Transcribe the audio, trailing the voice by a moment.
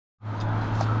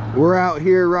We're out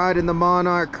here riding the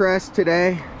Monarch Crest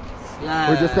today.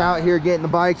 We're just out here getting the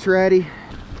bikes ready.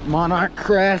 Monarch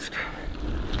Crest.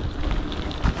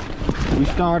 We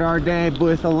start our day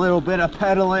with a little bit of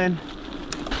pedaling.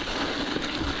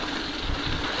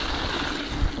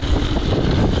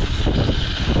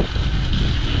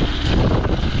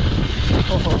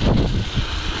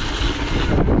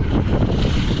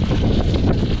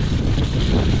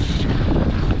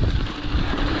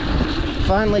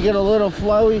 Finally get a little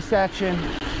flowy section.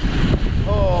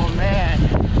 Oh man.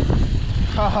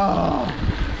 Oh.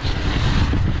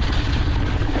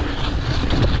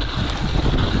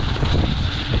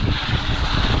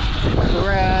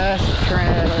 Crest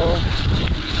trail.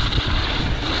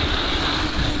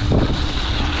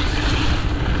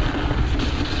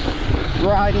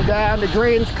 Riding down to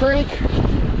Greens Creek.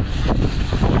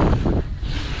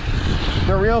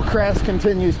 The real crest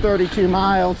continues 32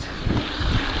 miles.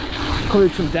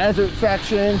 Includes some desert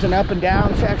sections and up and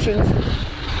down sections.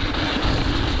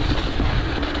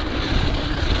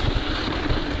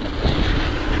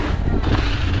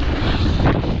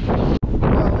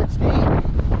 Oh, it's deep.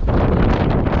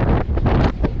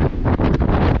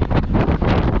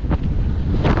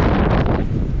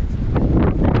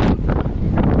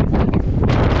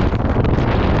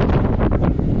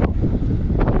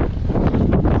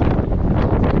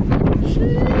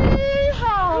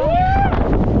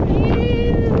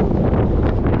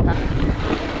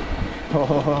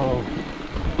 Oh.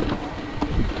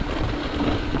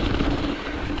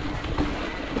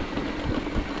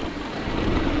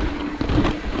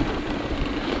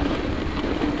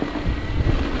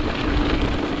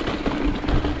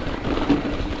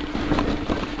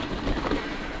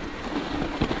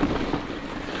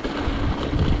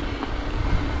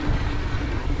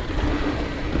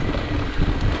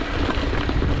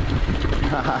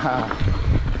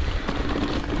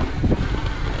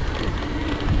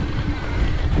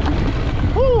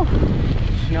 Whew.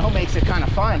 Snow makes it kind of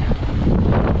fun.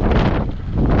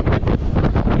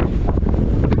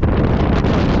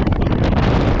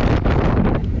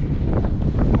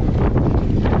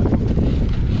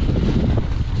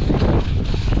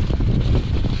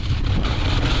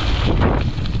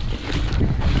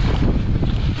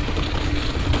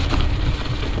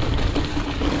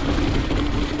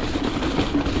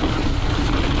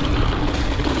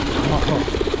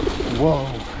 Whoa,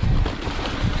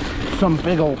 some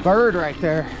big old bird right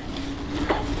there.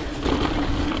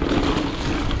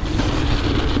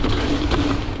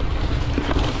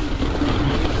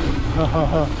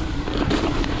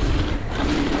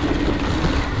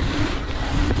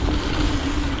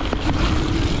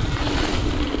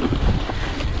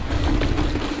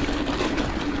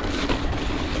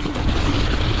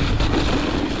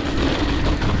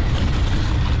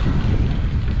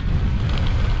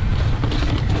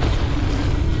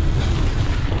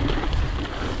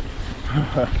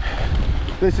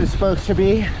 This is supposed to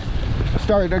be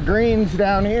start of greens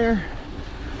down here.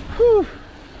 Whew.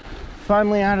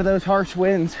 Finally out of those harsh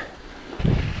winds.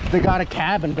 They got a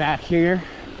cabin back here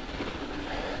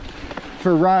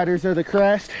for riders of the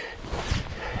crest.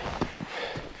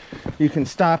 You can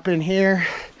stop in here,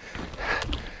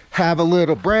 have a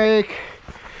little break.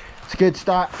 It's a good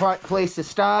place to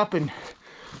stop and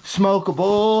smoke a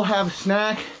bowl, have a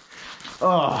snack.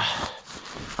 Oh,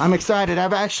 I'm excited.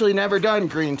 I've actually never done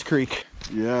Greens Creek.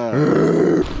 Yeah.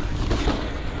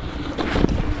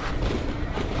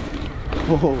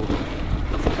 Whoa.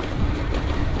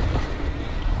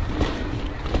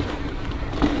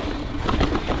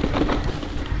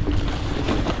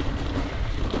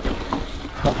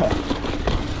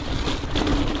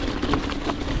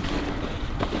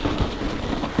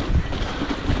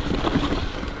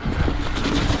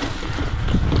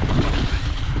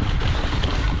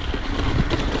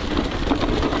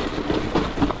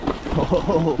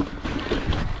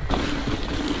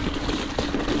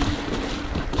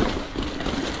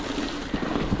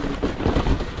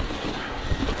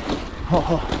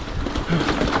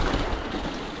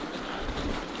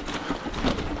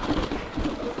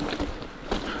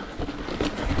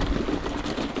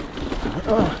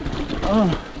 Oh.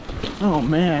 Oh. Oh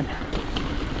man.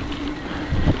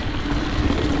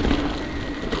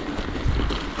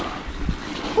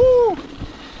 Woo.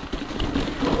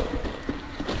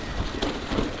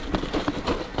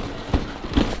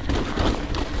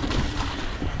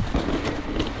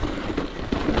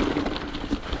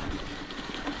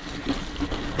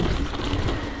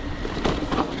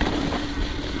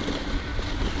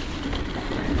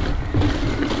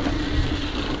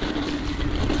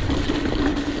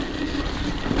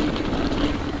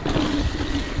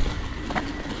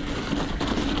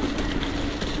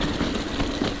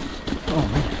 Oh,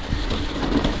 man.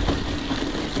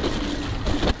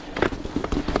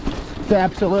 It's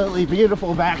absolutely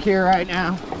beautiful back here right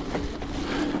now.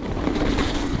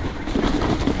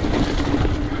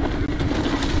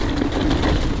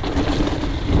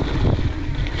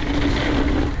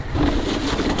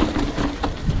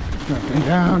 Nothing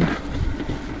down.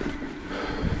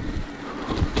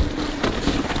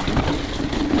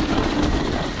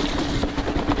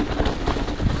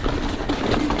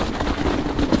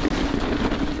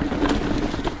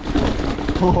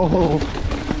 Oh.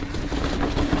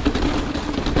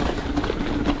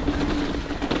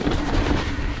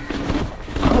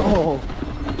 Oh,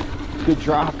 good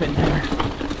drop in there.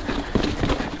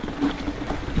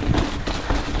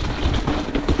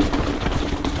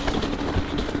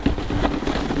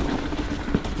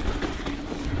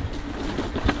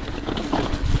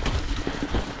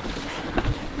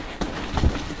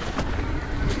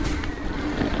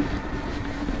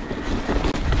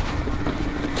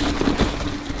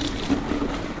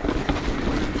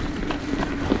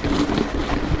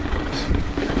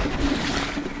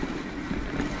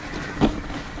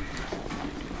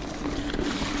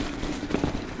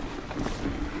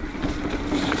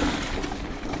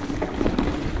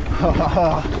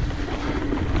 Oh.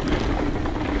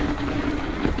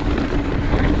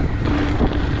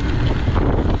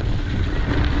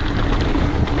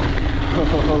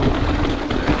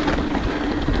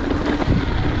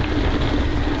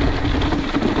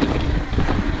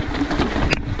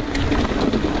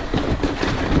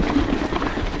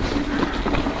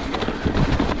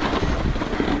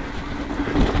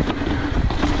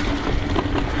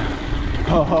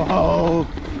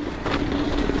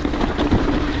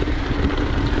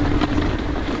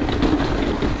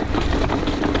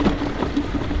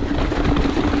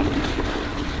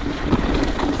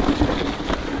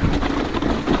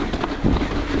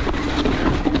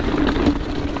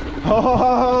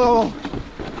 Oh,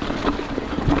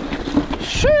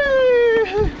 shoo!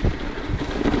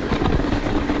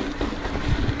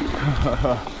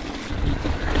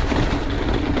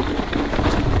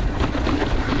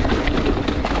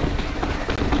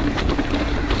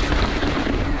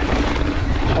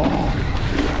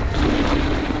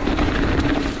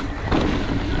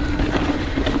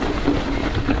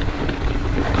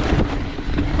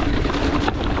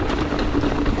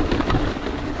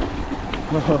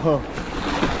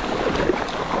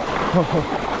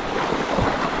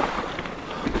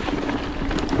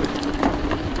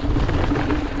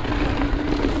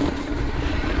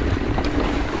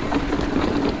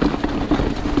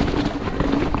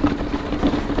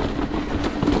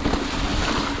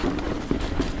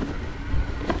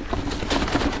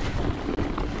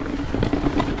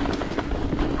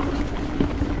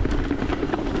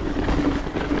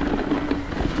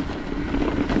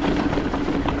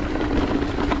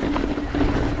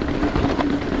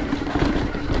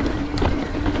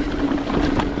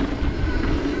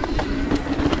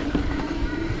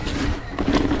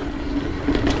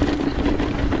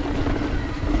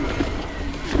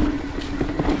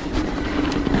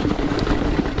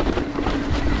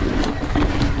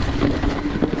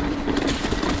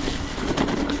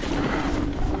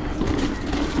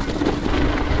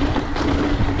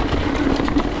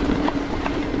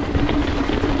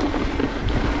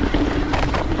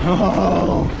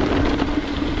 Oh.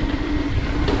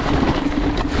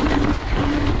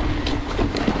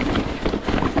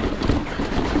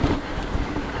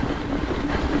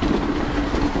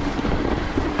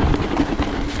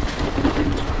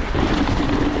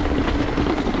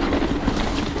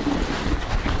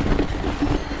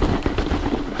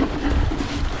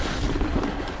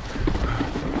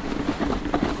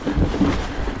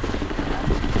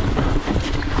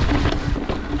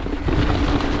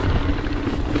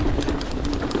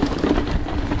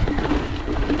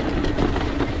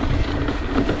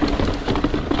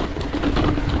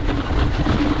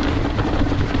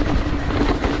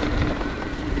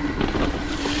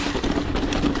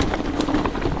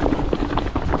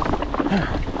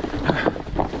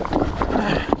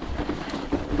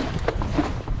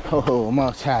 Oh,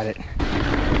 almost had it.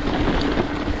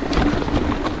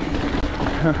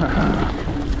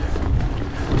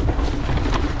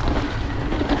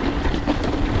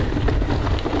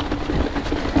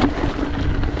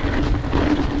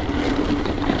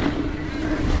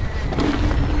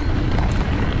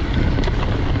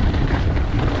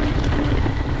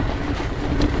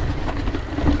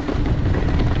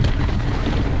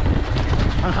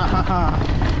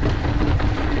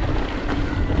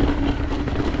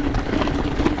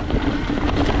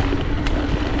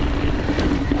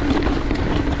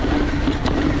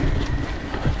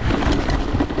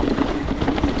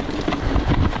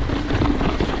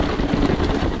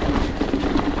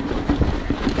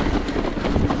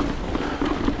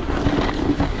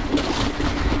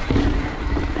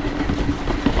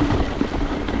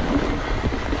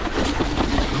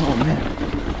 Oh man.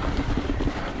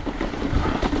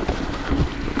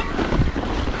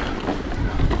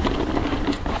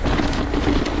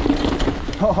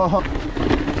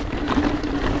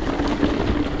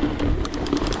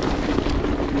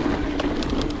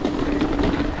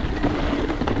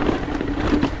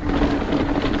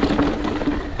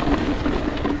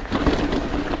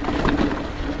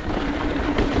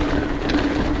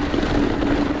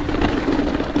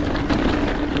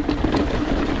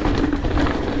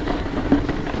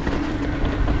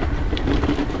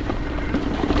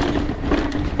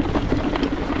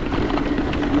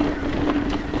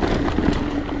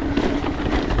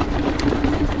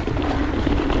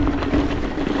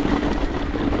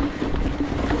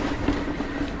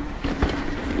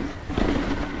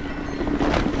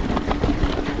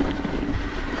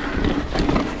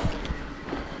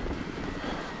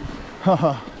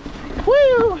 Oh.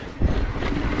 Woo!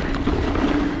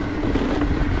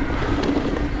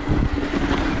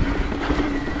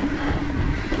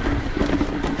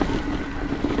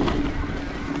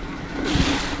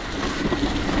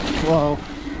 Whoa,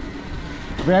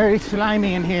 very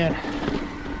slimy in here.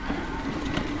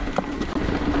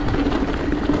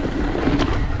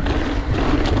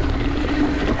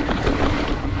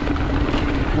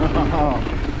 Oh.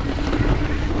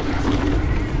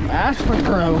 Aspen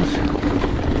grows.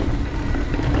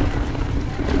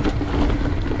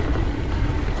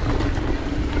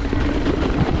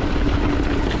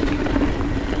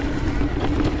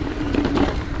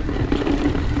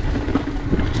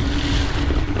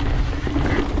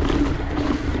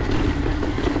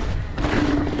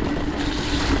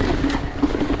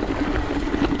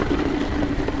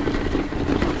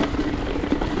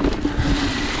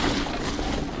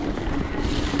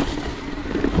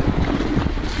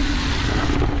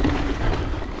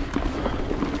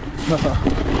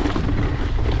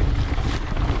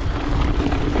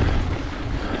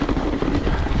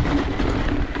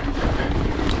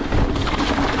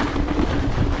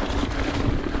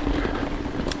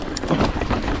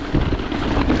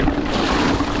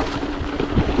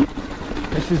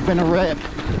 This has been a rip.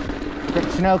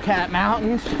 Got snow-capped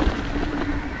mountains.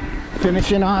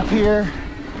 Finishing off here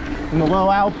in the low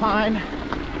alpine,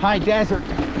 high desert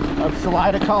of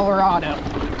Salida, Colorado.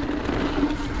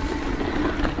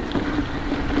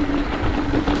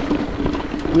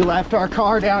 We left our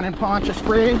car down in Poncha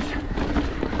Springs.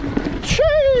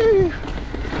 Chee!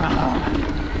 Oh.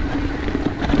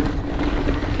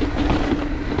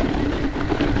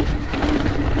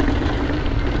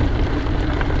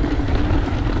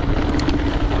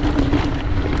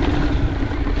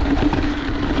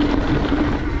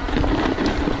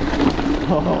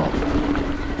 Oh.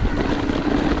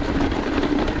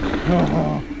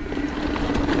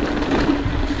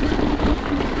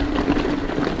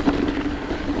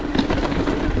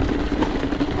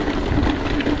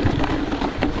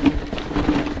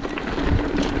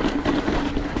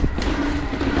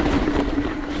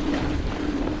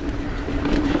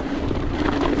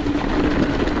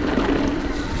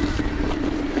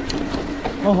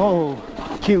 Oh,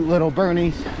 cute little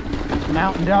Bernese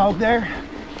mountain dog there.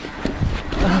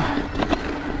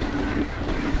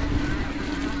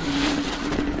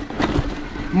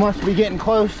 Must be getting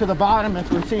close to the bottom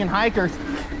if we're seeing hikers.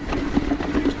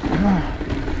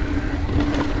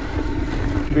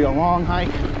 Be a long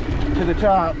hike to the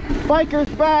top.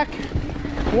 Bikers back.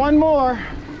 One more.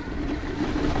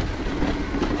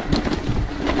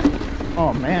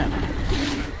 Oh man.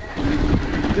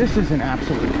 This is an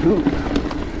absolute hoop.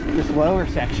 This lower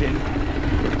section.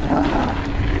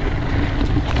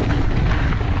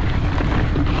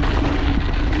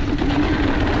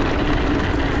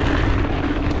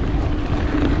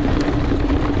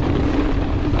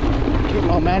 Get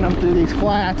momentum through these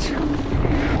flats.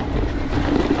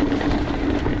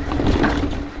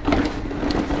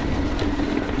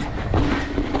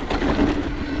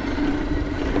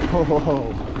 Ho ho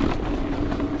ho.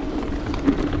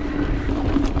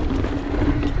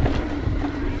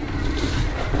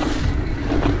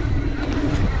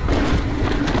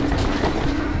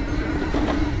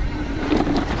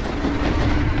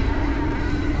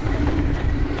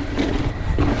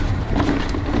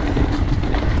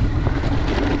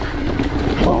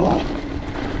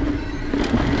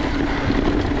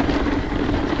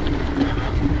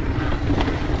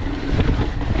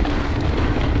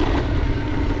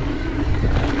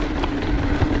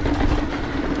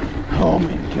 Oh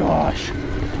my gosh.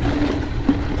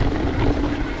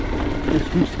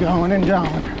 Just keeps going and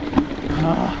going.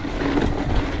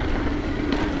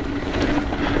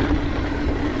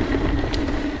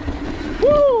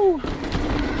 Woo!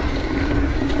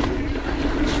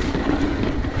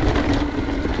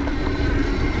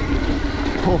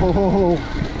 Oh,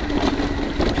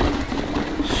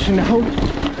 snow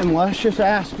and luscious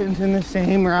aspens in the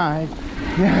same ride.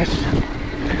 Yes.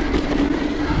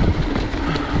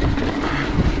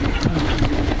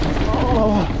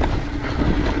 Oh.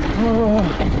 Oh.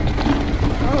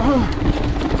 Oh.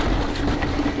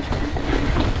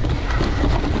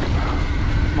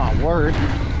 My word.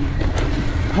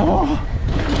 Oh.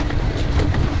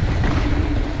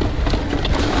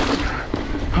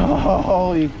 Oh,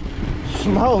 holy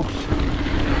smokes.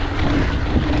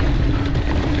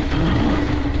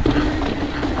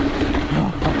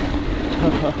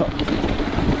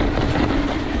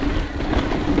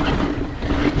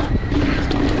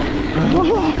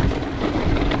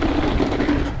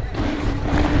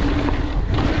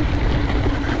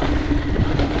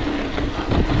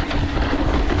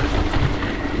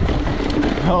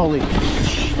 Holy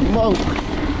smoke.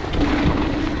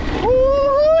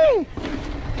 Woo-wee.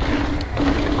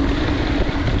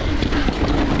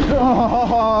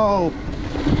 Oh.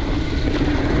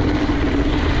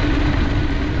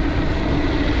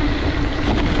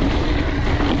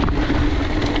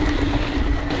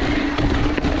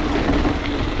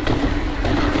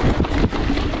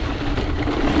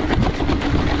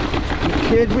 You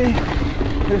kidding me?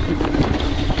 This is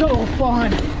so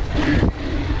fun.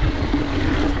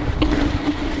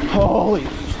 Holy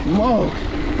smoke.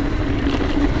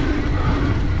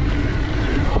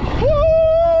 Woo!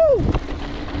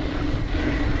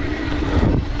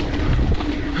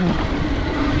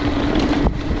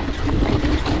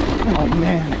 Oh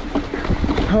man.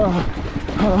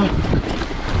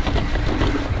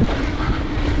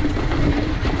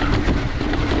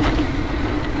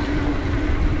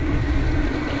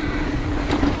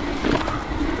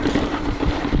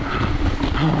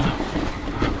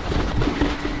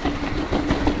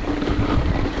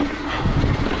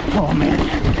 Oh man.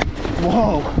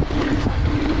 Whoa.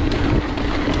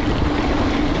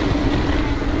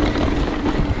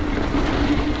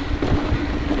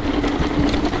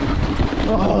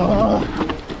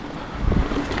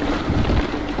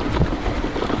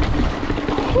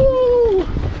 Woo.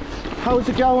 How's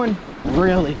it going?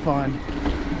 Really fun.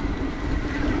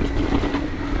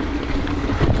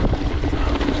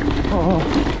 Oh,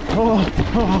 oh,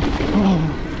 oh,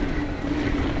 oh.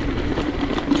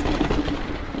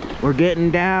 We're getting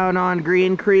down on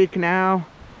Green Creek now.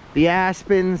 The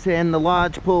aspens and the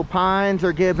lodgepole pines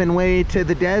are giving way to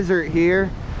the desert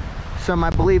here. Some, I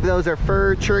believe those are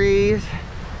fir trees.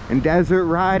 And desert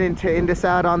riding to end us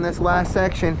out on this last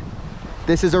section.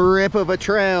 This is a rip of a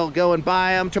trail going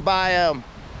biome to biome.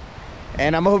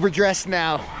 And I'm overdressed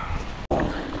now.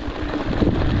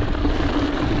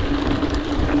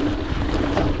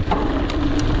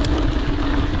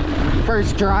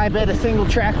 First dry bit of single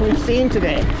track we've seen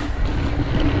today.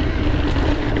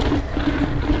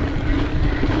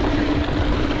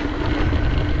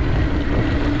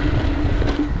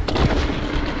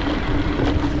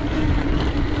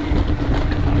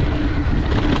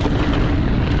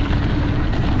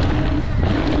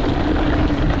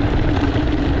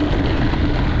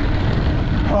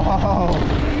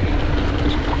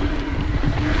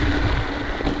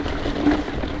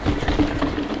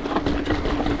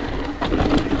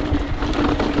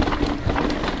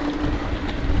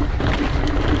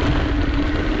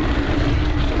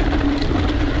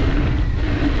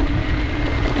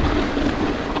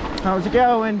 How's it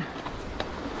going?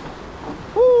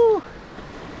 Woo!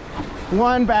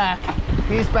 One back.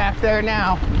 He's back there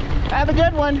now. Have a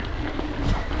good one.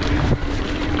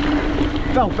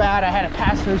 Felt bad I had to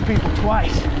pass those people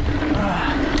twice.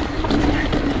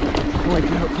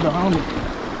 Waking up to the homie.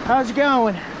 How's it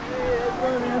going?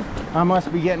 I must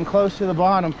be getting close to the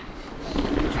bottom.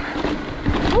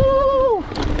 Woo!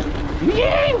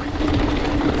 Yeah!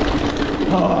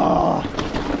 Oh!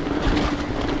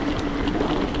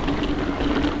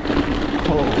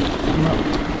 Holy smoke.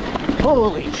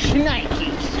 Holy shnikes.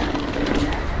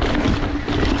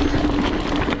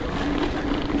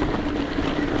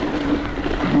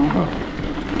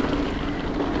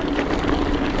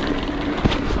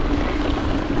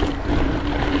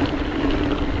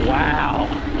 Wow.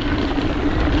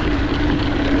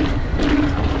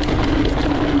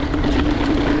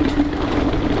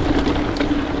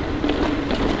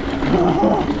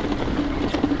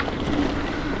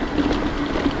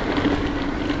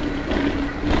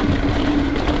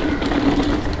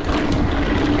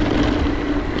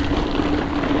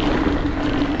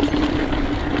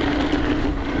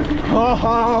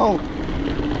 Oh!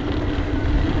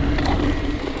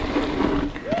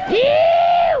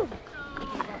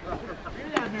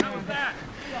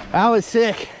 That was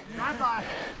sick.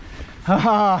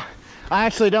 I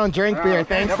actually don't drink beer.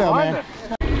 Okay, Thanks though, man.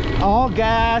 All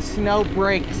gas, no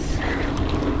brakes.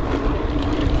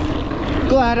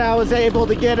 Glad I was able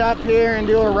to get up here and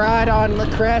do a ride on the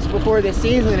crest before the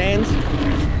season ends.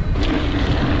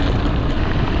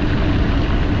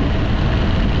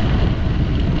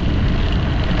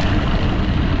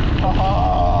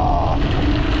 Oh,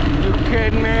 you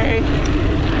kidding me?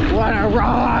 What a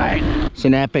ride! It's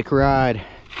an epic ride.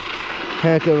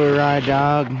 Heck of a ride,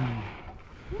 dog.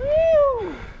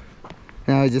 Woo!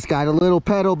 Now we just got a little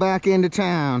pedal back into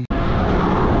town.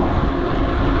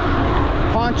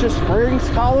 Poncha Springs,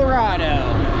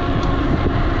 Colorado.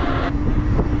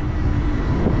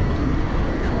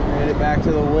 Headed back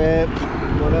to the whip.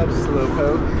 What up,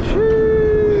 Slowpoke?